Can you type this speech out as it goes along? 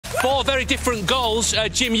4 very different goals.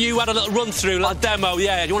 Jim, you had a little run-through, a little demo,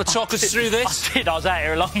 yeah. Do you want to talk us through this? I did. I was out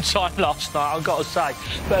here a long time last night, I've got to say.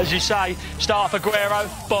 But as you say, start off Aguero,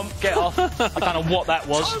 bump, get off. I don't know what that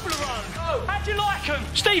was. How do you like them?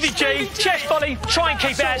 Stevie G, chest volley, try and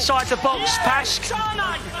keep it outside the box, Pask.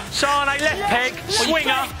 Sane, left peg,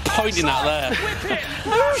 swinger. Pointing at there.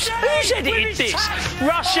 Who's edited this?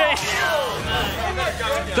 Rushing.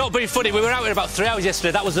 Not being funny, we were out here about 3 hours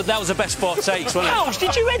yesterday. That was the best 4 takes, wasn't it? How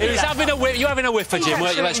did you edit that? You were having a whiffer, Jim,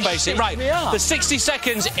 weren't you? Let's face it. Right, there's 60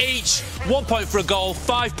 seconds each, 1 point for a goal,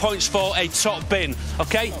 5 points for a top bin.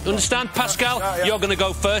 OK? Understand? Pascal, you're going to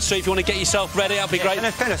go first, so if you want to get yourself ready, that'd be great. Can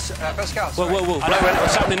I finish, Pascal? Whoa.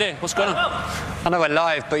 What's happening here? What's going on? I know we're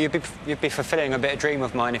live, but you'd be fulfilling a bit of dream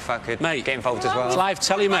of mine if I could get involved as well. It's live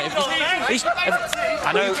telly, mate. Have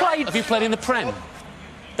you played in the Prem?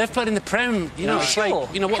 They've played in the Prem. You know, it's like,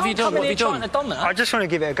 you know, what have you done? What have you done? I just want to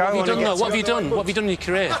give it a go. What have you done, though? What have you done? What have you done in your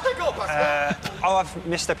career? I've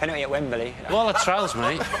missed a penalty at Wembley. Well, the trials,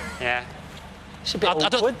 mate. Yeah. It's a bit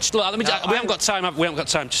awkward. We haven't got time. We haven't got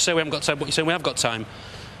time. Just say we haven't got time. What you saying? We have got time.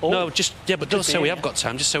 Oh. No, but don't say we have got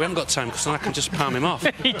time. Just say we haven't got time, because then I can just palm him off.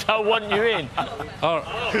 He don't want you in. All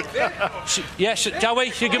right. Shall we?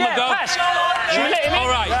 Should we give him a go? Should we let him in? All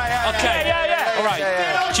right. OK. Yeah. All right.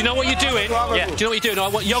 Do you know what you're doing? Yeah. Do you know what you're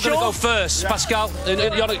doing? You're going to go first, Pascal. Thomas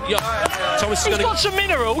is going to... He's got some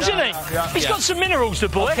minerals, isn't he? He's got some minerals, the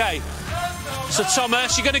boy. OK. So,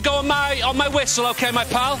 Thomas, you're going to go on my whistle, OK, my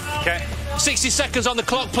pal? OK. 60 seconds on the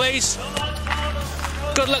clock, please.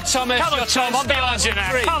 Good luck, Thomas. Come on, Tom, I'm behind you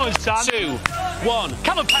now. 3, Come on, son. 2, 1.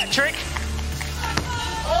 Come on, Patrick.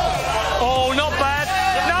 Oh, not bad.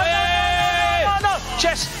 No.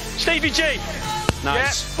 Chest, Stevie G.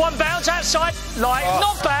 Nice. Yeah. 1 bounce outside.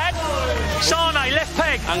 Not bad. Sane, left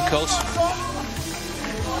peg. Ankles.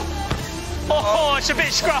 Oh, it's a bit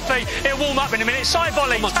scruffy. It'll warm up in a minute. Side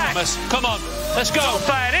volley. Come on, Thomas. Come on. Let's go. Not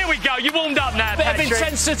bad. Here we go. You warmed up now, Patrick. Bit of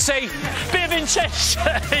intensity. Bit of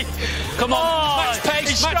intensity. Come on. Oh, match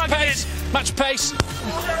pace. Match pace.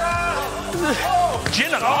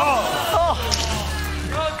 Gin.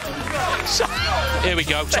 Here we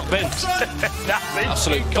go. Top bin.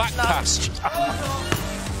 Absolute back pass.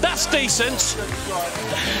 That's decent.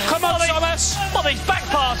 Come on, Thomas. What are these back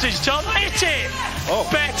passes, Tom? Hit it. Oh,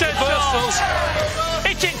 better, Tom.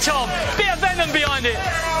 Hit it, Tom. Bit of venom behind it.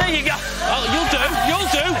 There you go. Oh, you'll do.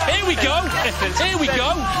 Here we go.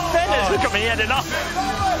 Venom. Look at me heading up.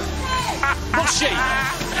 Push it.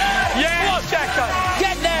 Yeah, Jacko.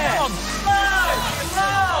 Get there. Tom.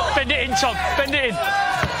 Bend it in, Tom. Bend it in.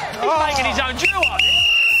 He's making his own drill on it.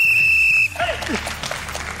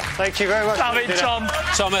 Thank you very much. Love it, Tom.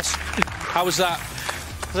 Thomas, how was that?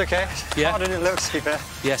 It's OK. Yeah. Harder than it looks, to be fair.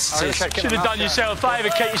 Yes, it is. Should have done yourself a favour,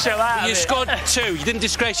 keep yourself out of it. You scored 2. You didn't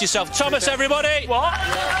disgrace yourself. Thomas, everybody. What?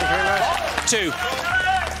 2.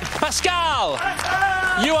 Pascal,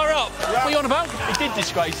 you are up. What are you on about? He did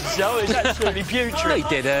disgrace himself. It's absolutely putrid. No, he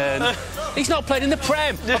didn't. He's not played in the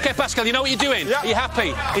Prem. OK, Pascal, you know what you're doing? Yeah. Are you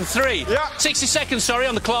happy? In 3. Yeah. 60 seconds, sorry,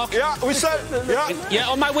 on the clock. Yeah, we said. Yeah,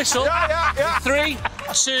 on my whistle. Yeah. 3,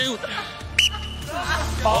 2...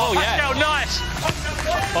 Oh, yeah. Pascal, nice.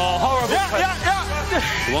 Oh, horrible. Yeah.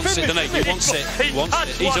 He wants it, doesn't he? He wants it.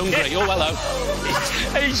 He's hungry. Oh, hello.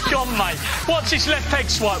 He's gone, mate. What's his left peg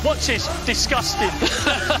swipe? What's his? Disgusting.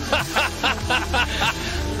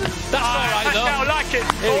 That's all right, though. I like it.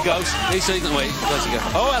 Here he goes. Wait, where's he go?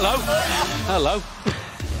 Oh, hello.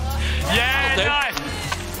 Yeah,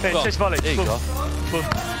 nice. There, just volley. There you go.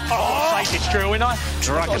 Oh, take this drill, ain't I?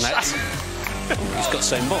 Dragonet. He's got the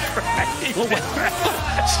same ball.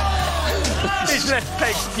 His left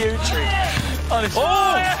peg's putrid. Honestly.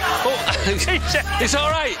 It's all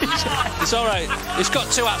right. It's all right. He's got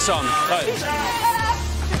 2 hats on. Right.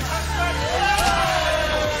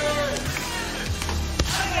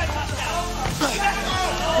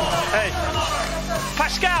 Hey,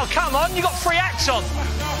 Pascal, come on! You got 3 hats on.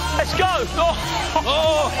 Let's go.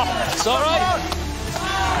 Oh, it's all right.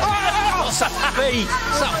 What's that feed?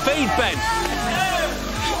 What's that feed, Ben?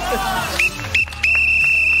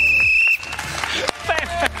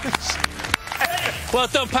 Well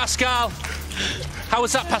done, Pascal. How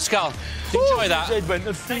was that, Pascal? Did you enjoy that?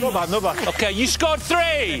 No bad. OK, you scored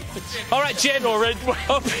 3. All right, Jim.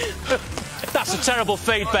 That's a terrible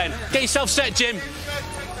feed, Ben. Get yourself set, Jim.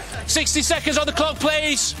 60 seconds on the clock,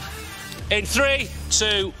 please. In 3,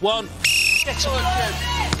 2, 1.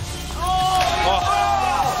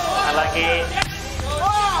 I like it.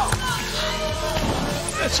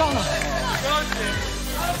 It's on.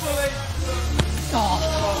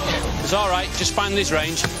 That's all right. Just find this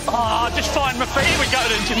range. Oh, just find my feet. Here we go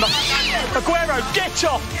then, Jimbo. Aguero, get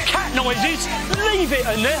off. Cat noises. Leave it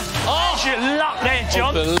in there. Oh, there's your luck there,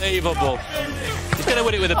 John. Unbelievable. He's going to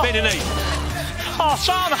win it with a bin, isn't he? Oh,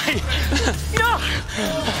 Sami. No.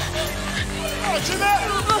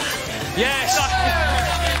 Yes.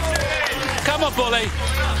 Come on, bully.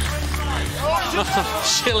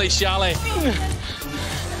 Shilly-shally.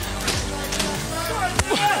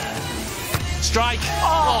 Strike.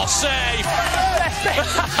 Oh, save.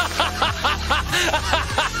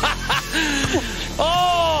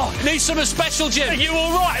 Oh, needs something special, Jim. Are you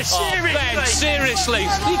all right? Seriously? Oh, Ben, seriously.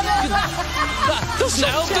 That doesn't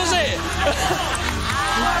help, does it?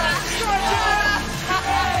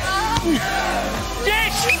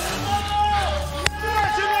 Yes!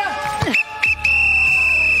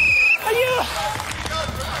 Are you...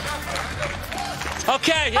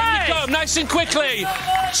 OK, here we go, nice and quickly.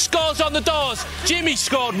 Scores on the doors. Jimmy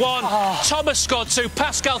scored 1, Thomas scored 2,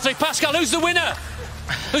 Pascal 3. Pascal, who's the winner?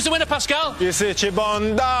 Who's the winner, Pascal? You say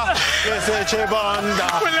Chimbonda. You say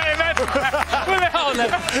Chimbonda. We'll let him have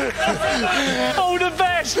all the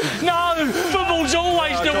best. No, football's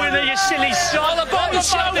always the winner, you silly son. All about the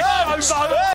show, folks.